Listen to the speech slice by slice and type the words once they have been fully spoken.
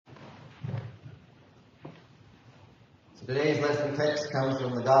Today's lesson text comes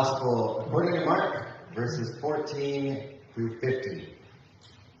from the Gospel according to Mark, verses 14 through 15.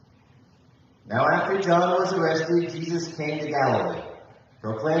 Now after John was arrested, Jesus came to Galilee,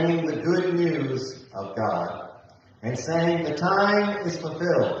 proclaiming the good news of God, and saying, "The time is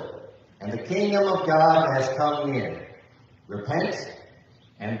fulfilled, and the kingdom of God has come near. Repent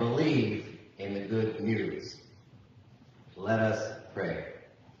and believe in the good news." Let us pray.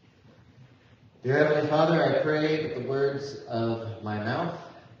 Dear Heavenly Father, I pray that the words of my mouth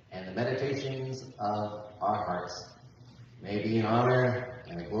and the meditations of our hearts may be an honor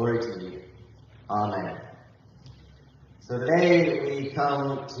and a glory to you. Amen. So today we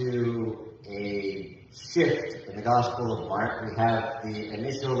come to a shift in the Gospel of Mark. We have the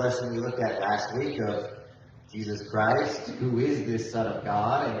initial lesson we looked at last week of Jesus Christ, who is this Son of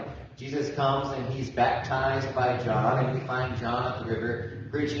God, and Jesus comes and he's baptized by John, and we find John at the river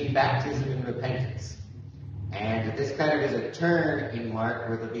preaching baptism and repentance. And this kind of is a turn in Mark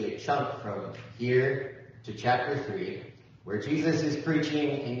where there'll be a chunk from here to chapter 3, where Jesus is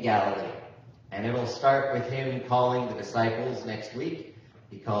preaching in Galilee. And it'll start with him calling the disciples next week.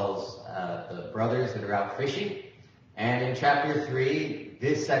 He calls the brothers that are out fishing. And in chapter 3,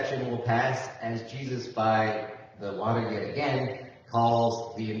 this section will pass as Jesus, by the water yet again,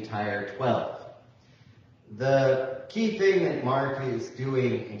 calls the entire 12. The key thing that Mark is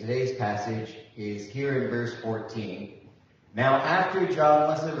doing in today's passage is here in verse 14. Now after John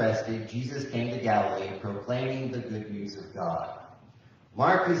was arrested, Jesus came to Galilee proclaiming the good news of God.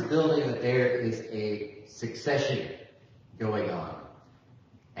 Mark is building that there is a succession going on.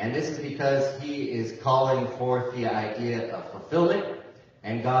 And this is because he is calling forth the idea of fulfillment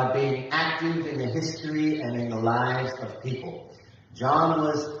and God being active in the history and in the lives of people. John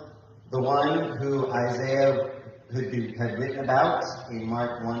was the one who Isaiah had written about in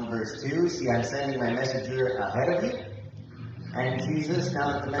Mark 1 verse 2. "See, I'm sending my messenger ahead of you." And Jesus,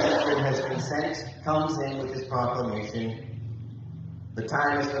 now that the messenger has been sent, comes in with his proclamation, "The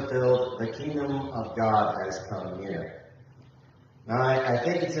time is fulfilled, the kingdom of God has come near." Now, I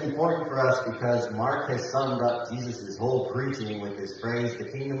think it's important for us because Mark has summed up Jesus' whole preaching with this phrase, "the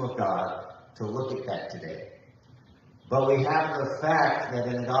kingdom of God," to look at that today. But we have the fact that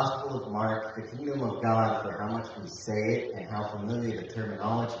in the Gospel of Mark, the kingdom of God, for how much we say it and how familiar the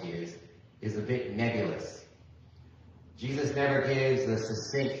terminology is a bit nebulous. Jesus never gives a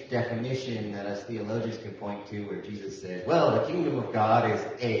succinct definition that us theologians can point to where Jesus says, "Well, the kingdom of God is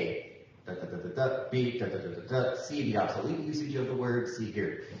A, B, C, the obsolete usage of the word, C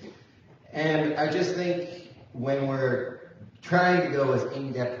here." And I just think when we're trying to go as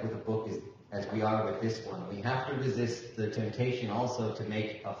in-depth with a book as we are with this one, we have to resist the temptation also to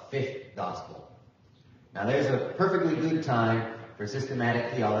make a fifth gospel. Now there's a perfectly good time for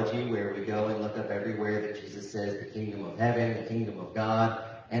systematic theology where we go and look up everywhere that Jesus says the kingdom of heaven, the kingdom of God,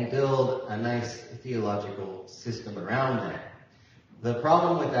 and build a nice theological system around that. The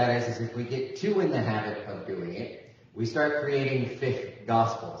problem with that is if we get too in the habit of doing it, we start creating fifth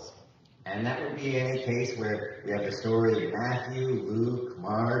gospels. And that would be in a case where we have the story of Matthew, Luke,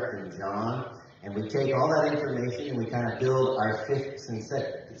 Mark, and John, and we take all that information and we kind of build our fifth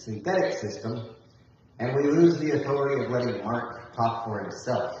synthetic system, and we lose the authority of letting Mark talk for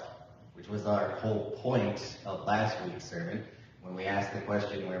himself, which was our whole point of last week's sermon, when we asked the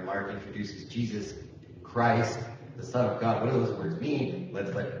question where Mark introduces Jesus Christ, the Son of God. What do those words mean?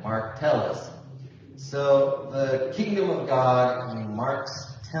 Let's let Mark tell us. So the kingdom of God in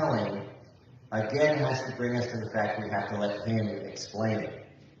Mark's telling again has to bring us to the fact we have to let him explain it.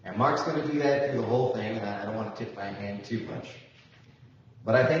 And Mark's going to do that through the whole thing, and I don't want to tip my hand too much.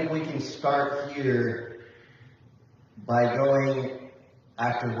 But I think we can start here by going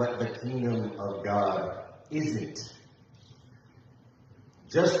after what the kingdom of God isn't.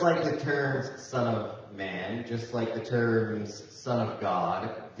 Just like the terms Son of Man, just like the terms Son of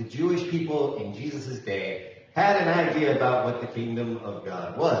God, the Jewish people in Jesus' day had an idea about what the kingdom of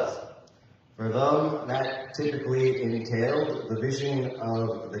God was. For them, that typically entailed the vision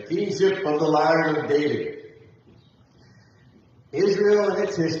of the kingship of the Lion of David. Israel in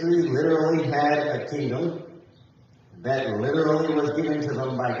its history literally had a kingdom that literally was given to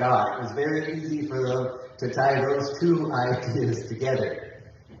them by God. It was very easy for them to tie those two ideas together.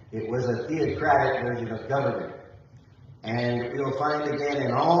 It was a theocratic version of government. And you'll find again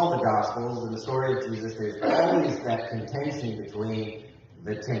in all the Gospels, in the story of Jesus, there's always that contention between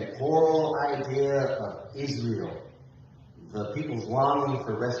the temporal idea of Israel, the people's longing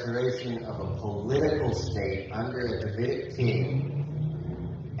for restoration of a political state under a Davidic king,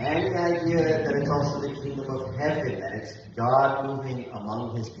 and the idea that it's also the kingdom of heaven, that it's God moving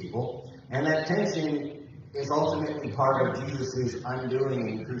among his people. And that tension is ultimately part of Jesus' undoing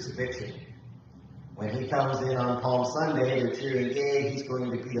in crucifixion. When he comes in on Palm Sunday, they're cheering, yay, he's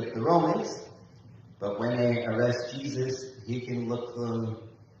going to beat up the Romans. But when they arrest Jesus, he can look them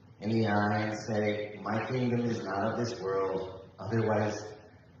in the eye and say, my kingdom is not of this world, otherwise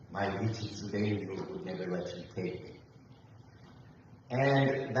my legions of angels would never let you take me.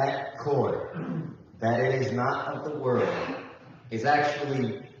 And that cord, that it is not of the world, is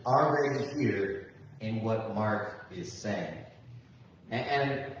actually already here in what Mark is saying.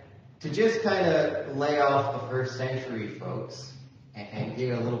 And to just kind of lay off the first century folks and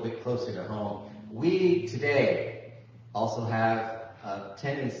get a little bit closer to home, we today also have a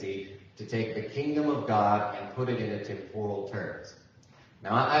tendency to take the kingdom of God and put it into temporal terms.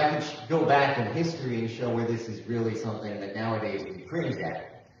 Now, I could go back in history and show where this is really something that nowadays we cringe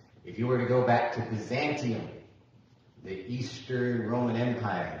at. If you were to go back to Byzantium, the Eastern Roman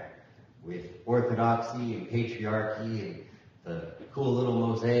Empire, with orthodoxy and patriarchy and the cool little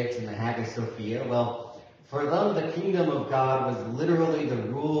mosaics and the Hagia Sophia, well, for them, the kingdom of God was literally the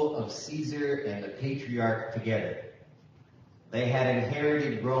rule of Caesar and the patriarch together. They had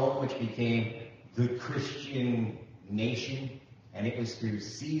inherited Rome, which became the Christian nation, and it was through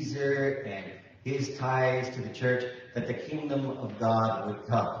Caesar and his ties to the church that the kingdom of God would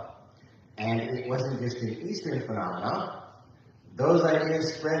come. And it wasn't just an Eastern phenomenon. Those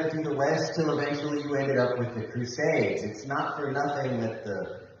ideas spread through the West till eventually you ended up with the Crusades. It's not for nothing that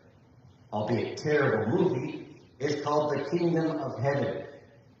the, albeit terrible movie, is called The Kingdom of Heaven.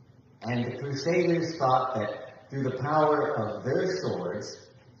 And the Crusaders thought that through the power of their swords,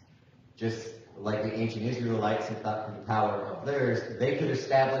 just like the ancient Israelites had thought through the power of theirs, they could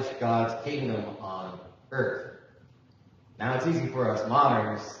establish God's kingdom on earth. Now, it's easy for us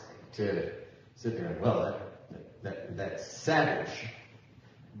moderns to sit there and, well, that's savage.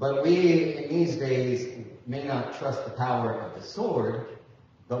 But we, in these days, may not trust the power of the sword,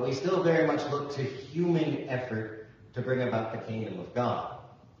 but we still very much look to human effort to bring about the kingdom of God.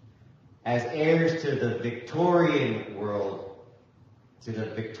 As heirs to the Victorian world, to the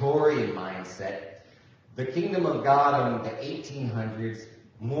Victorian mindset, the kingdom of God in the 1800s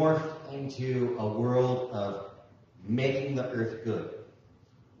morphed into a world of making the earth good.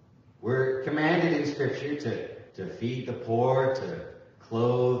 We're commanded in Scripture to feed the poor, to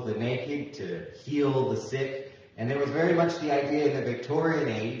clothe the naked, to heal the sick. And there was very much the idea in the Victorian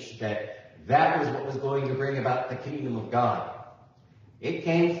age that that was what was going to bring about the kingdom of God. It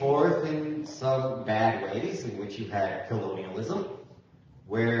came forth in some bad ways, in which you had colonialism,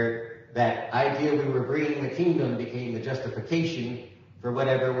 where that idea we were bringing the kingdom became the justification for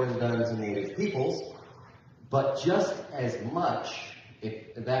whatever was done to native peoples. But just as much,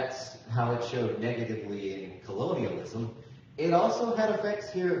 if that's how it showed negatively in colonialism, it also had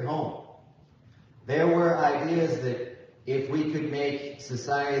effects here at home. There were ideas that if we could make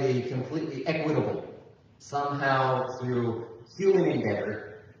society completely equitable, somehow through human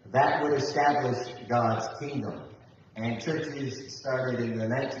endeavor, that would establish God's kingdom. And churches started in the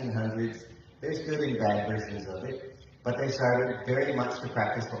 1900s. There's good and bad versions of it, but they started very much to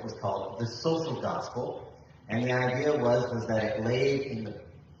practice what was called the social gospel. And the idea was that it laid in the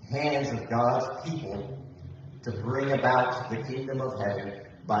hands of God's people to bring about the kingdom of heaven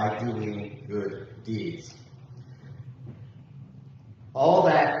by doing good deeds. All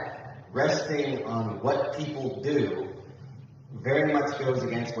that resting on what people do very much goes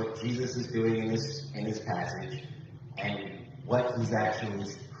against what Jesus is doing in this passage and what he's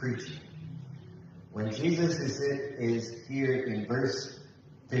actually preaching. When Jesus is here in verse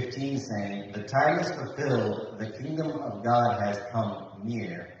 15 saying, the time is fulfilled, the kingdom of God has come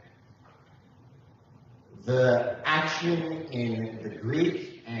near. The action in the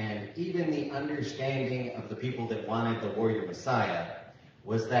Greek and even the understanding of the people that wanted the warrior Messiah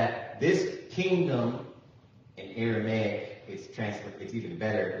was that this kingdom, in Aramaic, it's even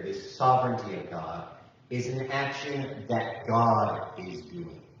better, this sovereignty of God, is an action that God is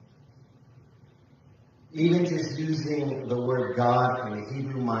doing. Even just using the word God in the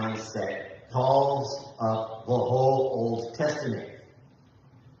Hebrew mindset calls up the whole Old Testament.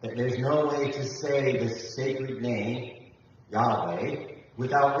 That there's no way to say the sacred name, Yahweh,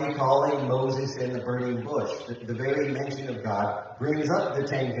 without recalling Moses and the burning bush. The very mention of God brings up the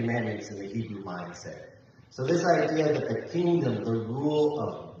Ten Commandments in the Hebrew mindset. So this idea that the kingdom, the rule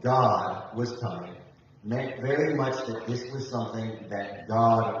of God was coming, meant very much that this was something that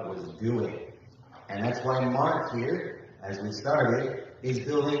God was doing. And that's why Mark here, as we started, is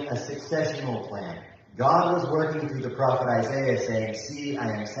building a successional plan. God was working through the prophet Isaiah saying, see, I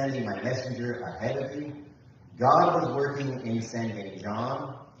am sending my messenger ahead of you. God was working in sending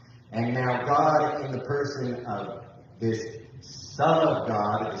John. And now God, in the person of this Son of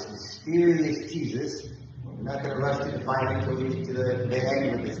God, this mysterious Jesus, we're not going to rush to define him until we get to the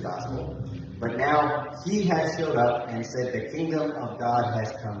end of this gospel, but now he has showed up and said the kingdom of God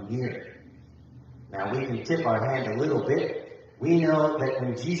has come near. Now we can tip our hand a little bit. We know that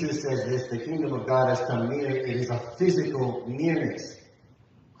when Jesus says this, the kingdom of God has come near, it is a physical nearness.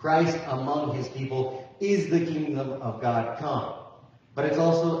 Christ among his people is the kingdom of God come. But it's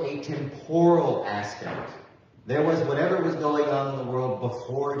also a temporal aspect. There was whatever was going on in the world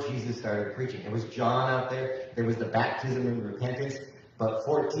before Jesus started preaching. There was John out there. There was the baptism and repentance. But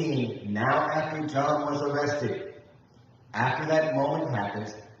 14, now after John was arrested, after that moment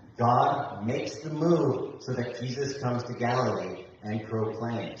happens, God makes the move so that Jesus comes to Galilee and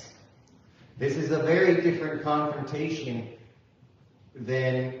proclaims. This is a very different confrontation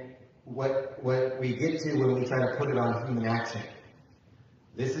than what we get to when we try to put it on human action.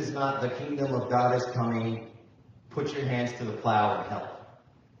 This is not the kingdom of God is coming, put your hands to the plow and help.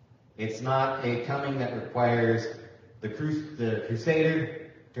 It's not a coming that requires the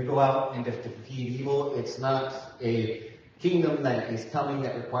crusader to go out and to defeat evil. It's not a kingdom that is coming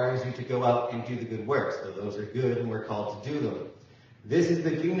that requires you to go out and do the good works. So those are good and we're called to do them. This is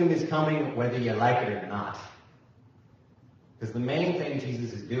the kingdom is coming whether you like it or not. Because the main thing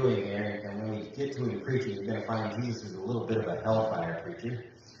Jesus is doing here, and when we get to him preaching, you're going to find Jesus is a little bit of a hellfire preacher.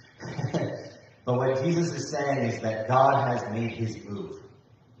 But what Jesus is saying is that God has made his move.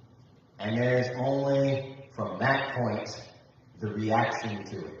 And there's only, from that point, the reaction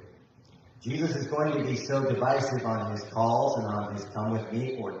to it. Jesus is going to be so divisive on his calls and on his come with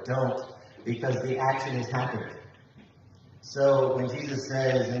me or don't, because the action has happened. So when Jesus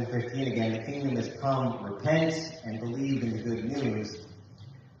says in 15 again, the kingdom has come, repent and believe in the good news,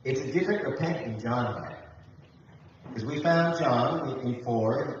 it's a different repent than John had. Because we found John in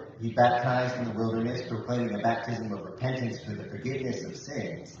 4, he baptized in the wilderness, proclaiming a baptism of repentance for the forgiveness of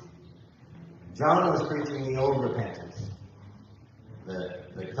sins. John was preaching the old repentance. The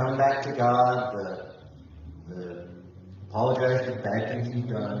come back to God, the apologize for the bad things you've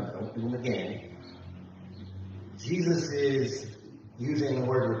done, don't do them again. Jesus is using the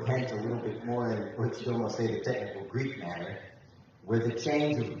word repent a little bit more in what you'd almost say the technical Greek manner, where the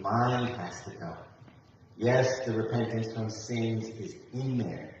change of mind has to come. Yes, the repentance from sins is in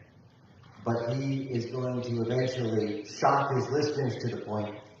there, but he is going to eventually shock his listeners to the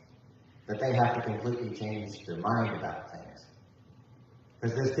point that they have to completely change their mind about things.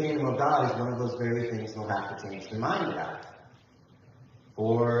 Because this kingdom of God is one of those very things they'll have to change their mind about.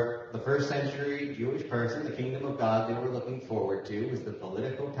 For the first century Jewish person, the kingdom of God they were looking forward to was the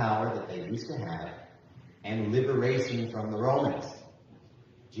political power that they used to have and liberation from the Romans.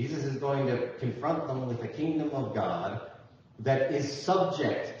 Jesus is going to confront them with a kingdom of God that is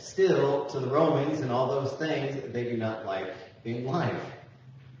subject still to the Romans and all those things that they do not like in life.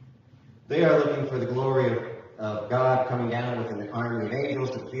 They are looking for the glory of God coming down with an army of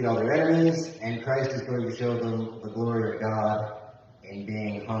angels to defeat all their enemies, and Christ is going to show them the glory of God in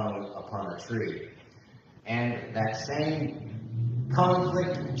being hung upon a tree. And that same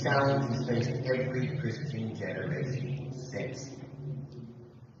conflict and challenge is faced every Christian generation since.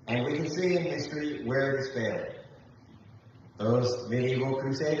 And we can see in history where it has failed. Those medieval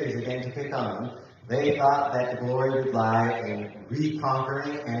crusaders, again to pick on them, they thought that the glory would lie in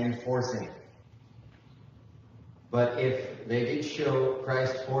reconquering and enforcing. But if they did show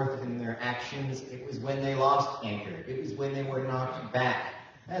Christ forth in their actions, it was when they lost anchor. It was when they were knocked back.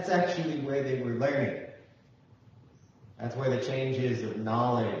 That's actually where they were learning. That's where the changes of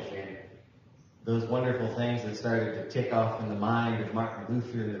knowledge and those wonderful things that started to tick off in the mind of Martin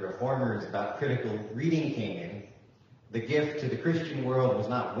Luther and the Reformers about critical reading came in. The gift to the Christian world was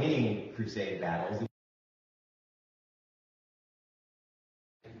not winning crusade battles.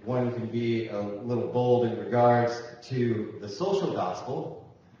 One can be a little bold in regards to the social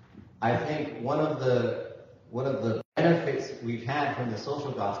gospel. I think one of the benefits we've had from the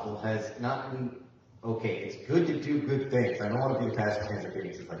social gospel has not been, okay, it's good to do good things. I don't want to be a pastor who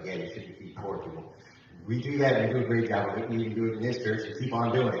says, it's like, yeah, you should feed poor people. We do that and do a great job of it. We even do it in this church and keep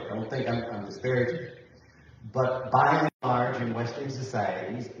on doing it. Don't think I'm disparaging it. But by and large, in Western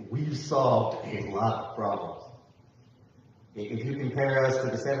societies, we've solved a lot of problems. If you compare us to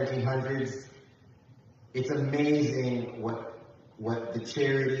the 1700s, it's amazing what the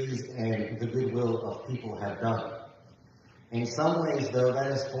charities and the goodwill of people have done. In some ways, though,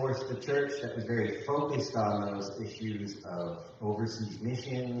 that has forced the church that was very focused on those issues of overseas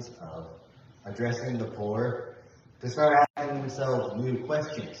missions, of addressing the poor, to start asking themselves new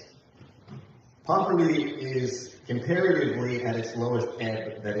questions. Poverty is comparatively at its lowest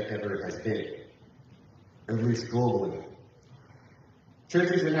ebb that it ever has been, at least globally.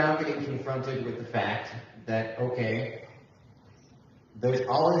 Churches are now getting confronted with the fact that, okay, there's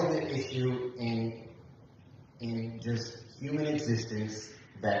always the issue in just human existence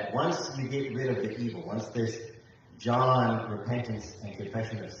that once you get rid of the evil, once this John repentance and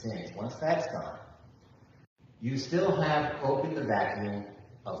confession of sins, once that's gone, you still have opened the vacuum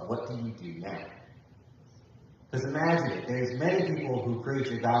of what do you do now? Because imagine it, there's many people who preach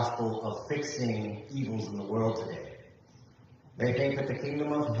a gospel of fixing evils in the world today. They think that the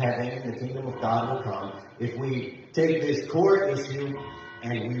kingdom of heaven, the kingdom of God will come if we take this core issue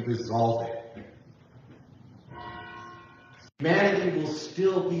and we resolve it. Humanity will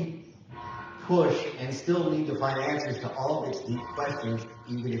still be pushed and still need to find answers to all of its deep questions,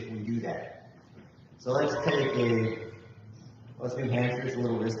 even if we do that. So let's take New Hampshire's a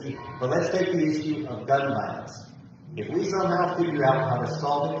little risky, but let's take the issue of gun violence. If we somehow figure out how to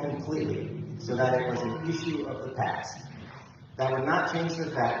solve it completely so that it was an issue of the past, that would not change the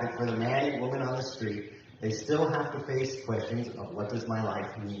fact that for the man and woman on the street, they still have to face questions of what does my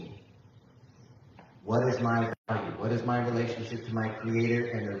life mean? What is my value? What is my relationship to my Creator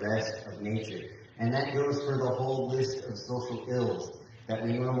and the rest of nature? And that goes for the whole list of social ills that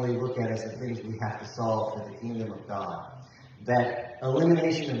we normally look at as the things we have to solve for the kingdom of God. That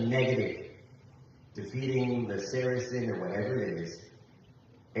elimination of negative, defeating the Saracen or whatever it is,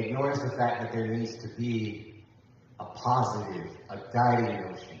 ignores the fact that there needs to be a positive, a guiding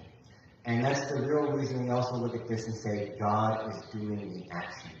notion. And that's the real reason we also look at this and say, God is doing the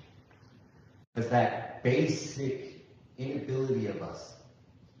action. Because that basic inability of us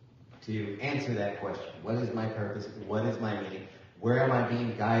to answer that question, what is my purpose, what is my meaning, where am I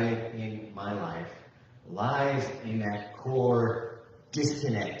being guided in my life, lies in that core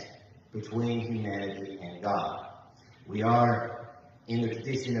disconnect between humanity and God. We are in the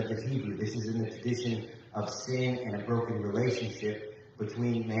tradition of the Hebrew. This is in the tradition of sin and a broken relationship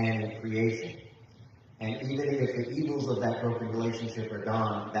between man and creation. And even if the evils of that broken relationship are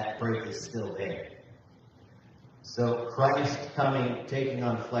gone, that break is still there. So Christ coming, taking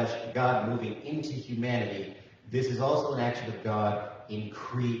on flesh, God moving into humanity, this is also an action of God in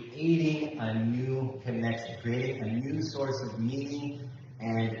creating a new connection, creating a new source of meaning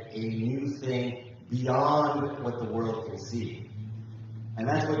and a new thing beyond what the world can see. And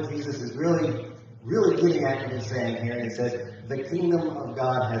that's what Jesus is really getting at when he's saying here. And he says, the kingdom of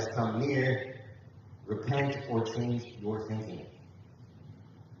God has come near. Repent or change your thinking.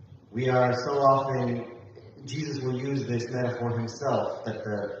 We are so often, Jesus will use this metaphor himself, that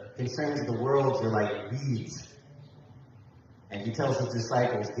the concerns of the world are like weeds. And he tells his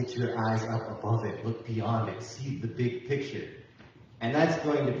disciples, get your eyes up above it, look beyond it, see the big picture. And that's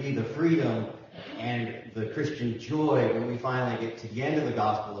going to be the freedom and the Christian joy when we finally get to the end of the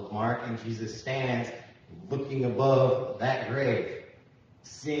Gospel of Mark and Jesus stands looking above that grave,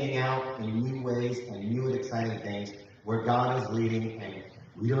 seeing out in new ways and new and exciting things where God is leading and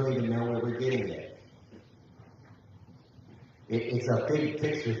we don't even know where we're getting yet. It's a big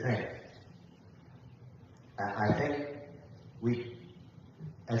picture thing. I think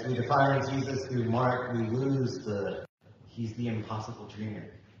as we define Jesus through Mark, we lose he's the impossible dreamer.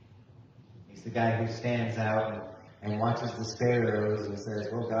 He's the guy who stands out and watches the sparrows and says,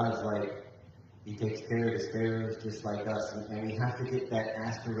 well, God's like, he takes care of the sparrows just like us. And we have to get that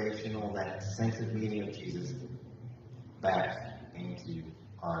aspirational, that sense of meaning of Jesus back into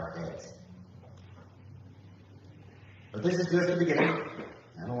our heads. But this is just the beginning.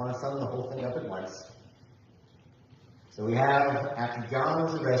 I don't want to sum the whole thing up at once. So we have, after John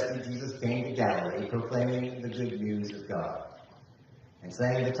was arrested, Jesus came to Galilee, proclaiming the good news of God, and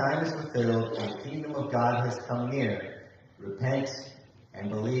saying, the time is fulfilled, and the kingdom of God has come near. Repent and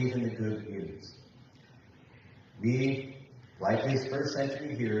believe in the good news. We, like these first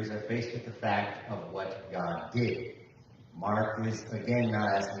century hearers, are faced with the fact of what God did. Mark is, again, not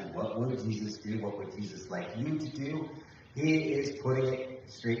asking, what would Jesus do? What would Jesus like you to do? He is putting it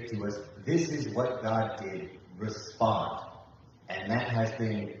straight to us. This is what God did. Respond. And that has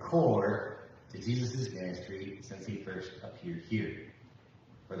been core to Jesus' ministry since he first appeared here.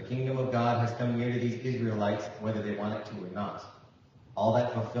 For the kingdom of God has come near to these Israelites, whether they want it to or not. All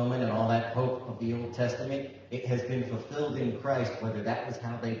that fulfillment and all that hope of the Old Testament, it has been fulfilled in Christ, whether that was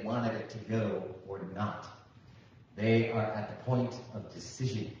how they wanted it to go or not. They are at the point of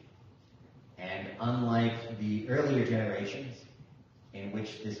decision. And unlike the earlier generations, in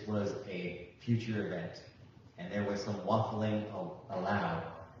which this was a future event, and there was some waffling allowed,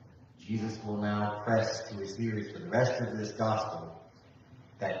 Jesus will now press to his hearers for the rest of this gospel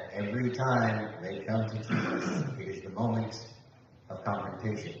that every time they come to Jesus, it is the moment of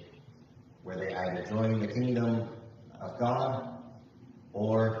confrontation, where they either join the kingdom of God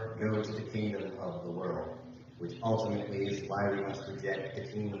or go to the kingdom of the world, which ultimately is why we must reject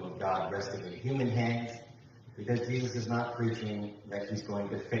the kingdom of God resting in human hands, because Jesus is not preaching that he's going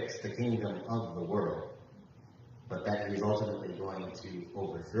to fix the kingdom of the world, but that he's ultimately going to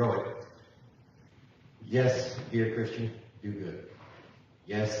overthrow it. Yes, dear Christian, do good.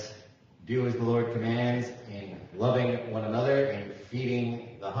 Yes, do as the Lord commands in loving one another and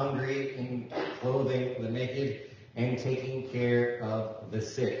feeding the hungry and clothing the naked and taking care of the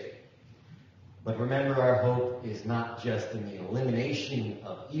sick. But remember, our hope is not just in the elimination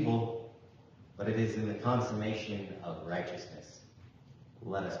of evil, but it is in the consummation of righteousness.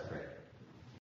 Let us pray.